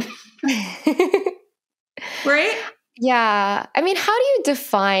do. Right? Yeah. I mean, how do you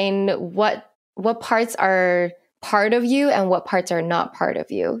define what parts are part of you and what parts are not part of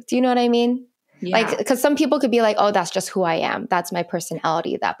you? Do you know what I mean? Yeah. Like, because some people could be like, oh, that's just who I am. That's my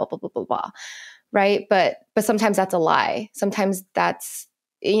personality, that blah, blah, blah, blah, blah. Right. But sometimes that's a lie. Sometimes that's,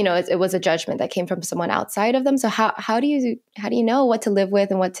 it was a judgment that came from someone outside of them. So how do you know what to live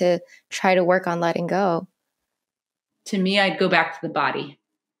with and what to try to work on letting go? To me, I'd go back to the body.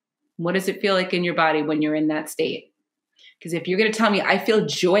 What does it feel like in your body when you're in that state? Because if you're going to tell me I feel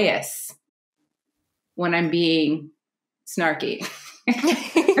joyous when I'm being snarky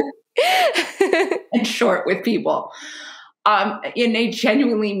and short with people, and they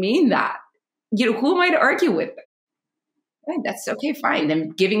genuinely mean that, who am I to argue with? That's okay, fine.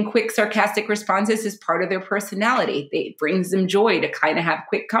 And giving quick, sarcastic responses is part of their personality. It brings them joy to kind of have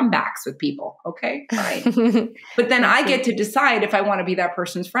quick comebacks with people. Okay, fine. But then I get to decide if I want to be that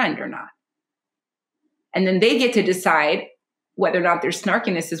person's friend or not. And then they get to decide whether or not their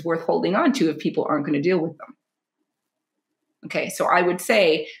snarkiness is worth holding on to if people aren't going to deal with them. Okay, so I would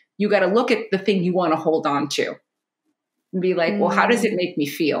say you got to look at the thing you want to hold on to and be like, well, how does it make me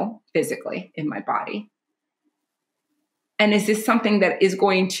feel physically in my body? And is this something that is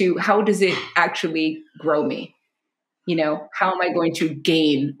how does it actually grow me? How am I going to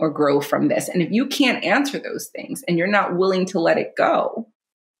gain or grow from this? And if you can't answer those things and you're not willing to let it go,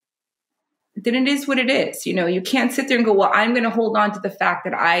 then it is what it is. You can't sit there and go, well, I'm going to hold on to the fact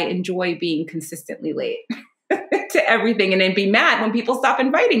that I enjoy being consistently late to everything, and then be mad when people stop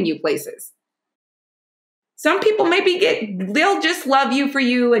inviting you places. Some people they'll just love you for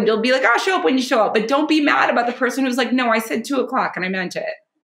you, and they'll be like, I'll show up when you show up. But don't be mad about the person who's like, no, I said 2:00 and I meant it.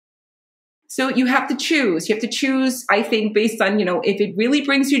 So you have to choose. You have to choose, I think, based on, if it really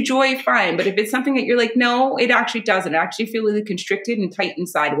brings you joy, fine. But if it's something that you're like, no, it actually doesn't. I actually feel really constricted and tight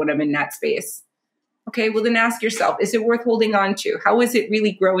inside when I'm in that space. Okay, well then ask yourself, is it worth holding on to? How is it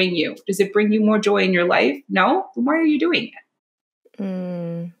really growing you? Does it bring you more joy in your life? No? Then why are you doing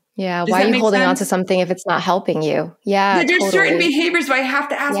it? Yeah, why are you holding on to something if it's not helping you? Yeah, there's certain behaviors where I have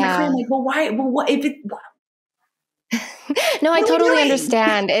to ask my friend, like, well, why? Well, what if it? No, I totally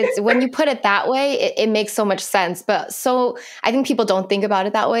understand. It's when you put it that way, it makes so much sense. But I think people don't think about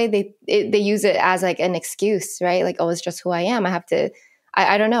it that way. They use it as like an excuse, right? Like, oh, it's just who I am. I have to.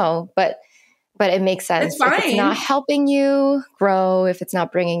 I don't know, but it makes sense. It's fine. If it's not helping you grow, if it's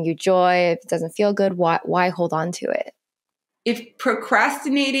not bringing you joy, if it doesn't feel good, why hold on to it? If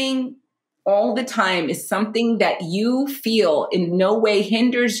procrastinating all the time is something that you feel in no way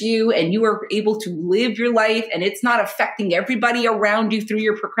hinders you, and you are able to live your life, and it's not affecting everybody around you through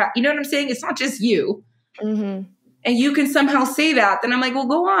your you know what I'm saying? It's not just you. Mm-hmm. And you can somehow say that, then I'm like, well,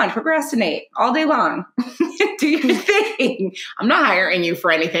 go on, procrastinate all day long. Do your thing. I'm not hiring you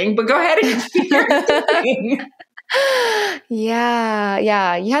for anything, but go ahead and do your thing.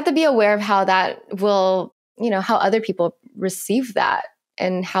 Yeah. You have to be aware of how that will, how other people receive that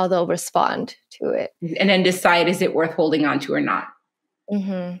and how they'll respond to it. And then decide, is it worth holding on to or not?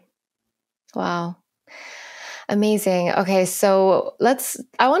 Mm-hmm. Wow. Amazing. Okay. So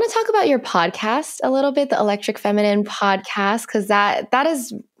I want to talk about your podcast a little bit, the Electric Feminine podcast, because that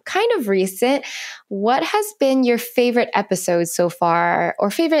is kind of recent. What has been your favorite episode so far, or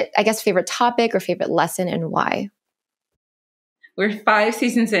favorite topic or favorite lesson, and why? We're 5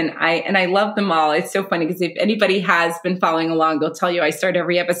 seasons in. I love them all. It's so funny because if anybody has been following along, they'll tell you I start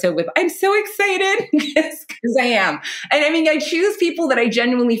every episode with, I'm so excited, because I am. And I mean, I choose people that I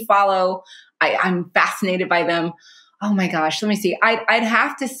genuinely follow. I'm fascinated by them. Oh my gosh, let me see. I'd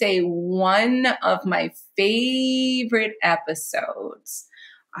have to say one of my favorite episodes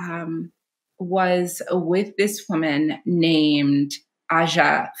was with this woman named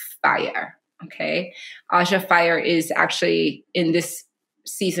Anjua Fire. Okay. Anjua Fire is actually in this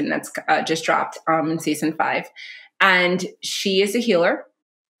season that's just dropped in season 5. And she is a healer.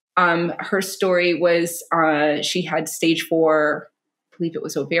 Her story was she had stage 4, I believe it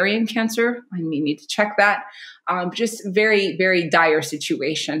was ovarian cancer. I may need to check that. Just very, very dire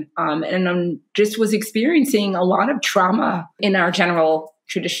situation. And just was experiencing a lot of trauma in our general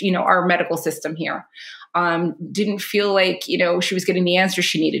tradition, our medical system here. Didn't feel like, she was getting the answers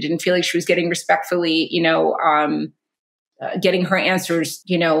she needed. Didn't feel like she was getting respectfully, getting her answers,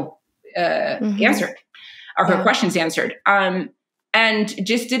 answered, or her questions answered. And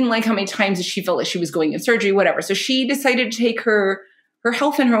just didn't like how many times that she felt like she was going in surgery, whatever. So she decided to take her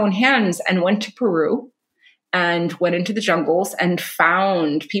health in her own hands and went to Peru and went into the jungles and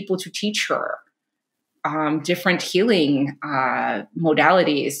found people to teach her different healing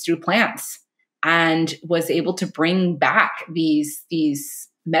modalities through plants, and was able to bring back these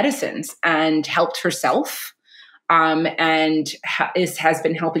medicines and helped herself, and has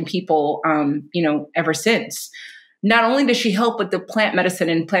been helping people, ever since. Not only does she help with the plant medicine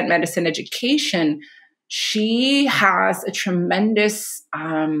and plant medicine education, she has a tremendous,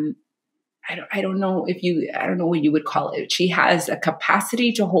 I don't know what you would call it. She has a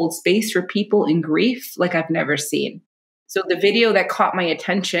capacity to hold space for people in grief like I've never seen. So the video that caught my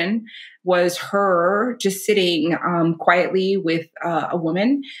attention was her just sitting quietly with a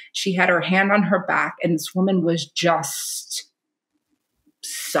woman. She had her hand on her back, and this woman was just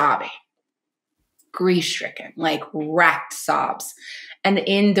sobbing, grief-stricken, like racked sobs. And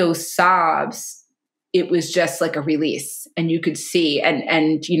in those sobs, it was just like a release, and you could see, and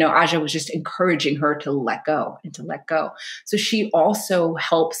Anjua was just encouraging her to let go and to let go. So she also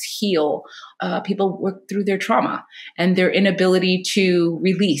helps heal people work through their trauma and their inability to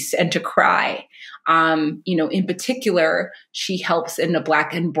release and to cry. In particular, she helps in the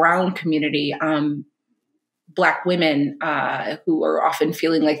Black and Brown community, Black women who are often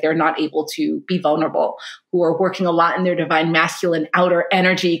feeling like they're not able to be vulnerable, who are working a lot in their divine masculine outer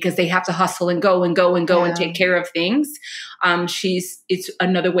energy because they have to hustle and go and take care of things. It's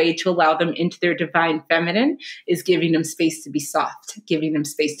another way to allow them into their divine feminine, is giving them space to be soft, giving them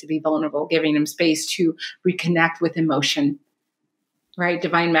space to be vulnerable, giving them space to reconnect with emotion. Right.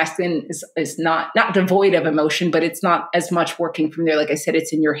 Divine masculine is not devoid of emotion, but it's not as much working from there. Like I said,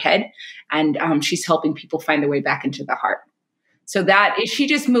 it's in your head, and she's helping people find their way back into the heart. So she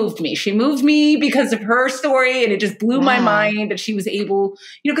just moved me. She moved me because of her story, and it just blew my mind that she was able,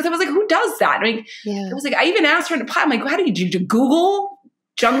 because I was like, who does that? I mean, I was like, I even asked her in the pod, I'm like, how do you Google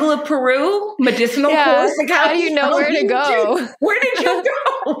Jungle of Peru medicinal course? Like, how do you know where to go? Where did you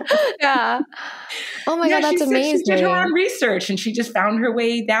go? Yeah. Oh my God, that's amazing. She did her own research, and she just found her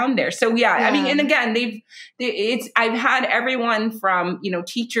way down there. So I mean, and again, I've had everyone from,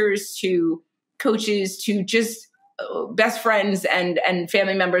 teachers to coaches to just best friends and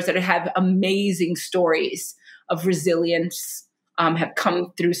family members that have amazing stories of resilience, have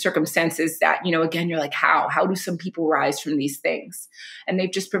come through circumstances that, again, you're like, how do some people rise from these things? And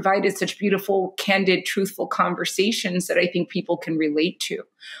they've just provided such beautiful, candid, truthful conversations that I think people can relate to.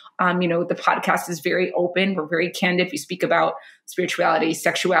 The podcast is very open. We're very candid. We speak about spirituality,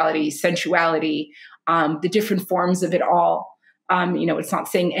 sexuality, sensuality, the different forms of it all. It's not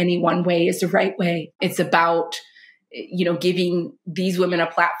saying any one way is the right way. It's about, giving these women a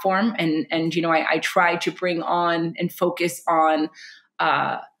platform. And I try to bring on and focus on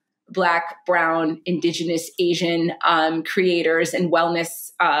Black, Brown, Indigenous, Asian creators and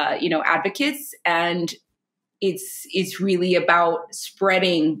wellness, advocates. And it's really about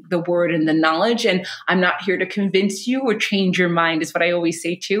spreading the word and the knowledge. And I'm not here to convince you or change your mind, is what I always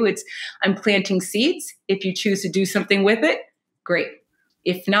say too. I'm planting seeds. If you choose to do something with it, great.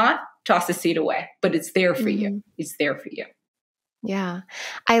 If not, toss the seed away, but it's there for you. It's there for you. Yeah.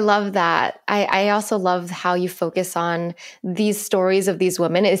 I love that. I also love how you focus on these stories of these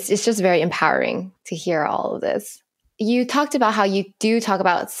women. It's just very empowering to hear all of this. you talked about how you do talk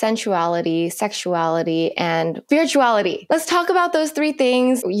about sensuality, sexuality, and spirituality. Let's talk about those three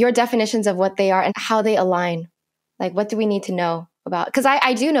things, your definitions of what they are and how they align. Like, what do we need to know about? Because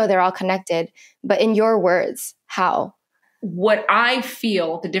I do know they're all connected, but in your words, how? What I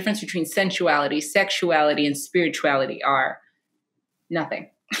feel the difference between sensuality, sexuality, and spirituality are nothing.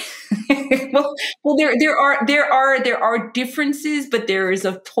 well, there are differences, but there is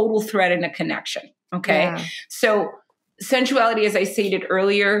a total thread and a connection. Okay. Yeah. So sensuality, as I stated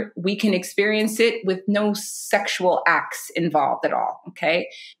earlier, we can experience it with no sexual acts involved at all. Okay.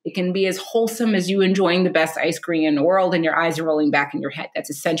 It can be as wholesome as you enjoying the best ice cream in the world and your eyes are rolling back in your head.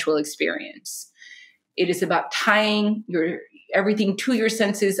 That's a sensual experience. It is about tying everything to your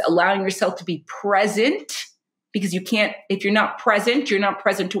senses, allowing yourself to be present, because you can't, if you're not present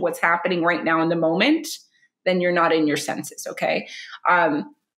to what's happening right now in the moment, then you're not in your senses. Okay.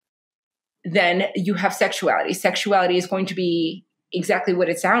 Then you have sexuality. Sexuality is going to be exactly what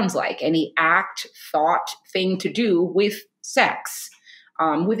it sounds like. Any act, thought, thing to do with sex,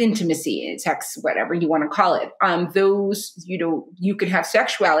 with intimacy, sex, whatever you want to call it. Those, you could have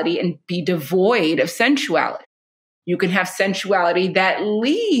sexuality and be devoid of sensuality. You can have sensuality that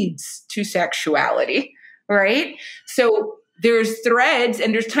leads to sexuality, right? So there's threads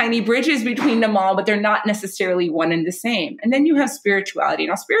and there's tiny bridges between them all, but they're not necessarily one and the same. And then you have spirituality.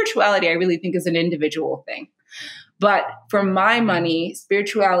 Now, spirituality, I really think is an individual thing. But for my money,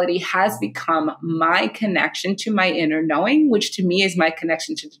 spirituality has become my connection to my inner knowing, which to me is my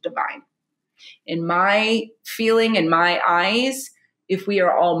connection to the divine. In my feeling, in my eyes, if we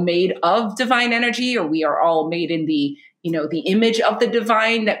are all made of divine energy, or we are all made in the image of the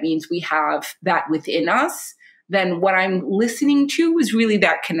divine, that means we have that within us, then what I'm listening to is really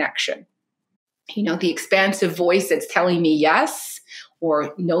that connection. The expansive voice that's telling me yes,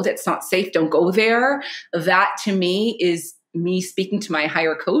 or no, that's not safe, don't go there. That to me is me speaking to my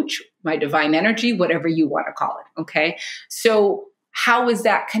higher coach, my divine energy, whatever you want to call it. Okay. So how is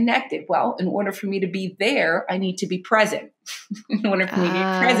that connected? Well, in order for me to be there, I need to be present. In order for me to be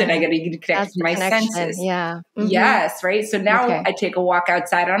present, I got to get connected to my senses. Yeah. Mm-hmm. Yes. Right. So now I take a walk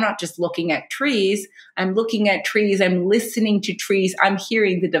outside. I'm not just looking at trees. I'm looking at trees. I'm listening to trees. I'm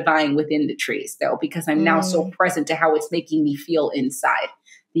hearing the divine within the trees, though, because I'm now so present to how it's making me feel inside.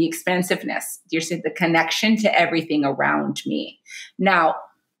 The expansiveness, the connection to everything around me. Now,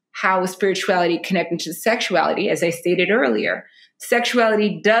 how is spirituality connecting to sexuality? As I stated earlier,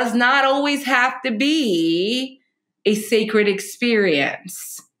 sexuality does not always have to be a sacred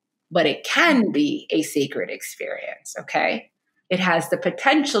experience, but it can be a sacred experience, okay? It has the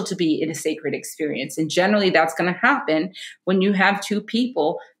potential to be in a sacred experience. And generally that's going to happen when you have two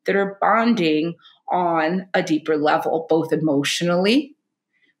people that are bonding on a deeper level, both emotionally,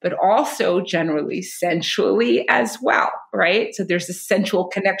 but also generally sensually as well, right? So there's a sensual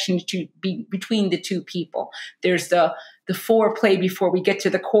connection between the two people. There's the foreplay before we get to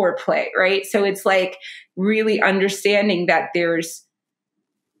the core play, right? So it's like really understanding that there's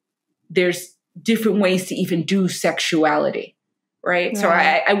different ways to even do sexuality, right? So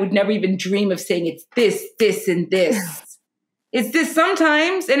I would never even dream of saying it's this, and this. It's this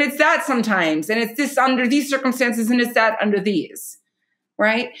sometimes, and it's that sometimes, and it's this under these circumstances, and it's that under these.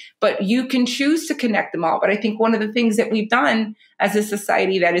 Right? But you can choose to connect them all. But I think one of the things that we've done as a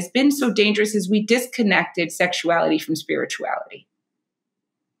society that has been so dangerous is we disconnected sexuality from spirituality.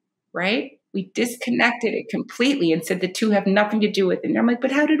 Right? We disconnected it completely and said the two have nothing to do with it. And I'm like,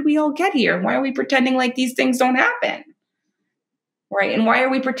 but how did we all get here? Why are we pretending like these things don't happen? Right? And why are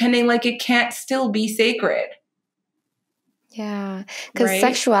we pretending like it can't still be sacred? Yeah, because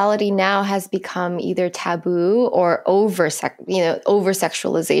sexuality now has become either taboo or over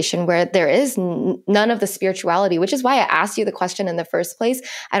sexualization, where there is none of the spirituality, which is why I asked you the question in the first place.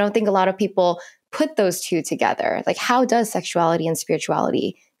 I don't think a lot of people put those two together. Like, how does sexuality and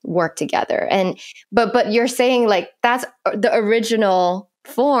spirituality work together? And but you're saying like that's the original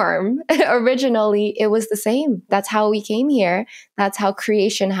form. Originally, it was the same. That's how we came here. That's how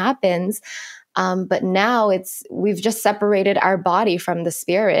creation happens. But now we've just separated our body from the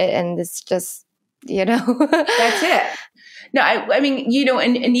spirit, and it's just, that's it. No, I mean,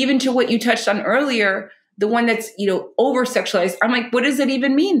 and even to what you touched on earlier, the one that's, over sexualized, I'm like, what does it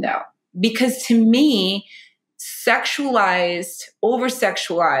even mean though? Because to me, sexualized, over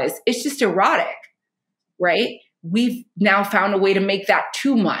sexualized, it's just erotic, right? We've now found a way to make that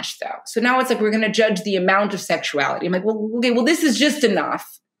too much though. So now it's like, we're going to judge the amount of sexuality. I'm like, well, okay, well, this is just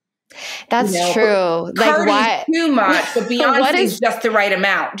enough That's true. Like Cardi's too much, but Beyonce is just the right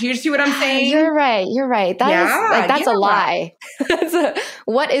amount. Do you see what I'm saying? You're right. You're right. That's a lie.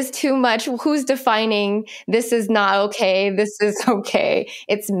 What is too much? Who's defining this is not okay? This is okay.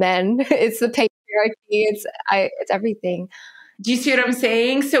 It's men. It's the patriarchy. It's everything. Do you see what I'm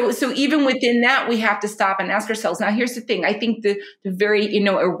saying? So even within that, we have to stop and ask ourselves. Now, here's the thing. I think the very,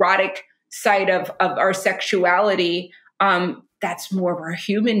 erotic side of our sexuality, that's more of our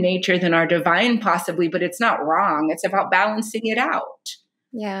human nature than our divine, possibly, but it's not wrong. It's about balancing it out.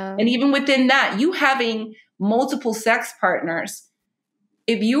 Yeah. And even within that, you having multiple sex partners,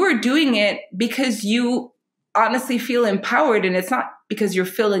 if you are doing it because you honestly feel empowered and it's not because you're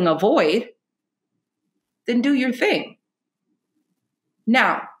filling a void, then do your thing.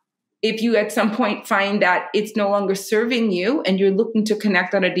 Now, if you at some point find that it's no longer serving you and you're looking to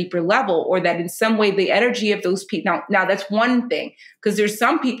connect on a deeper level, or that in some way the energy of those people, now that's one thing, because there's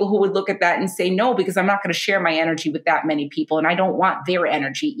some people who would look at that and say, no, because I'm not going to share my energy with that many people. And I don't want their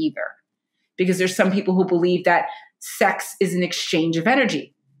energy either, because there's some people who believe that sex is an exchange of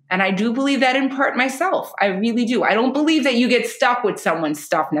energy. And I do believe that in part myself. I really do. I don't believe that you get stuck with someone's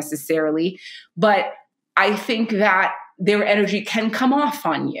stuff necessarily, but I think that their energy can come off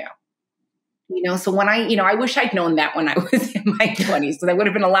on you. So when I wish I'd known that when I was in my 20s, because I would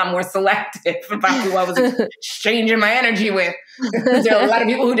have been a lot more selective about who I was exchanging my energy with. There are a lot of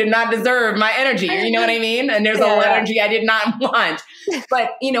people who did not deserve my energy. You know what I mean? And there's a lot of energy I did not want.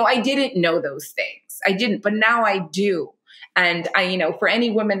 But, I didn't know those things. I didn't, but now I do. And for any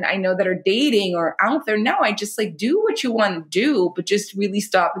women I know that are dating or out there now, I just do what you want to do, but just really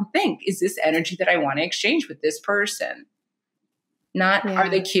stop and think, is this energy that I want to exchange with this person? Not, are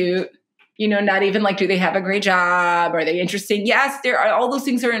they cute? Not even do they have a great job? Are they interesting? Yes, all those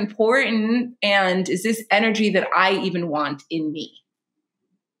things are important. And is this energy that I even want in me?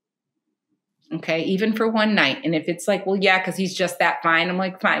 Okay. Even for one night. And if it's well, yeah, because he's just that fine.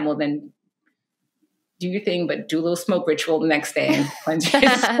 I'm fine. Well, then do your thing, but do a little smoke ritual the next day and cleanse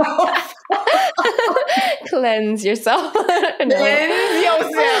yourself. Cleanse yourself. Cleanse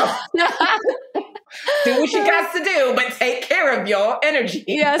yourself. Do what you got to do, but take care of your energy.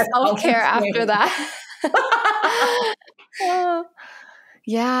 Yes, self-care after that.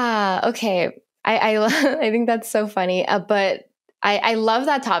 Yeah. Okay. I think that's so funny. But I love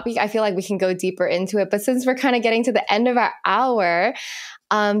that topic. I feel like we can go deeper into it. But since we're kind of getting to the end of our hour,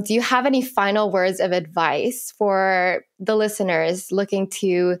 do you have any final words of advice for the listeners looking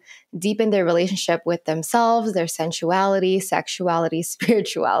to deepen their relationship with themselves, their sensuality, sexuality,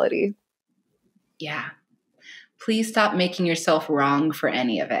 spirituality? Yeah. Please stop making yourself wrong for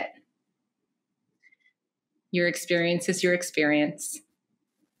any of it. Your experience is your experience.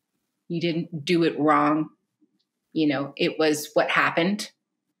 You didn't do it wrong. It was what happened.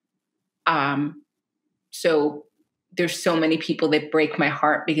 So there's so many people that break my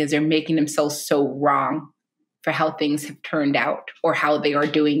heart because they're making themselves so wrong for how things have turned out or how they are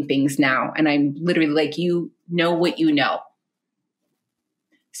doing things now. And I'm literally you know what you know.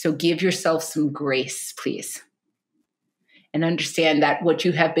 So give yourself some grace, please. And understand that what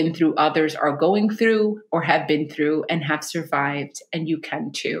you have been through, others are going through or have been through and have survived, and you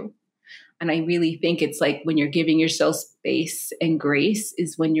can too. And I really think it's when you're giving yourself space and grace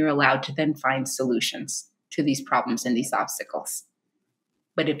is when you're allowed to then find solutions to these problems and these obstacles.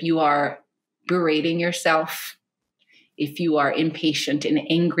 But if you are berating yourself, if you are impatient and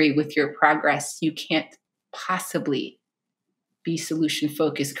angry with your progress, you can't possibly be solution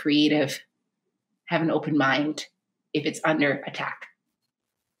focused, creative, have an open mind if it's under attack.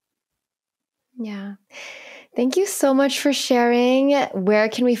 Yeah. Thank you so much for sharing. Where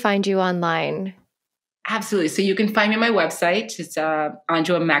can we find you online? Absolutely. So you can find me on my website. It's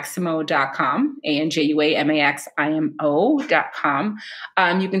anjuamaximo.com, ANJUAMAXIMO.com.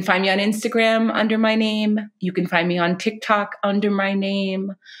 You can find me on Instagram under my name. You can find me on TikTok under my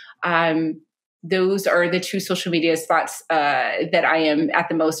name. Those are the two social media spots that I am at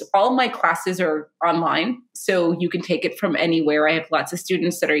the most. All my classes are online, so you can take it from anywhere. I have lots of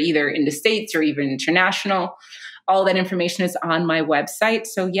students that are either in the States or even international. All that information is on my website.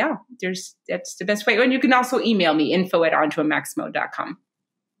 So yeah, that's the best way. And you can also email me, info@anjuamaximo.com.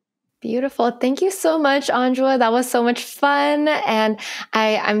 Beautiful. Thank you so much, Anjua. That was so much fun. And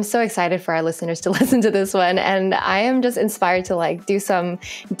I'm so excited for our listeners to listen to this one. And I am just inspired to do some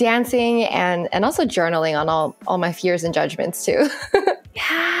dancing and also journaling on all my fears and judgments too.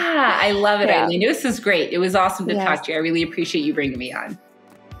 Yeah, I love it, Aileen. This is great. It was awesome to talk to you. I really appreciate you bringing me on.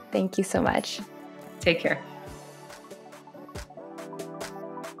 Thank you so much. Take care.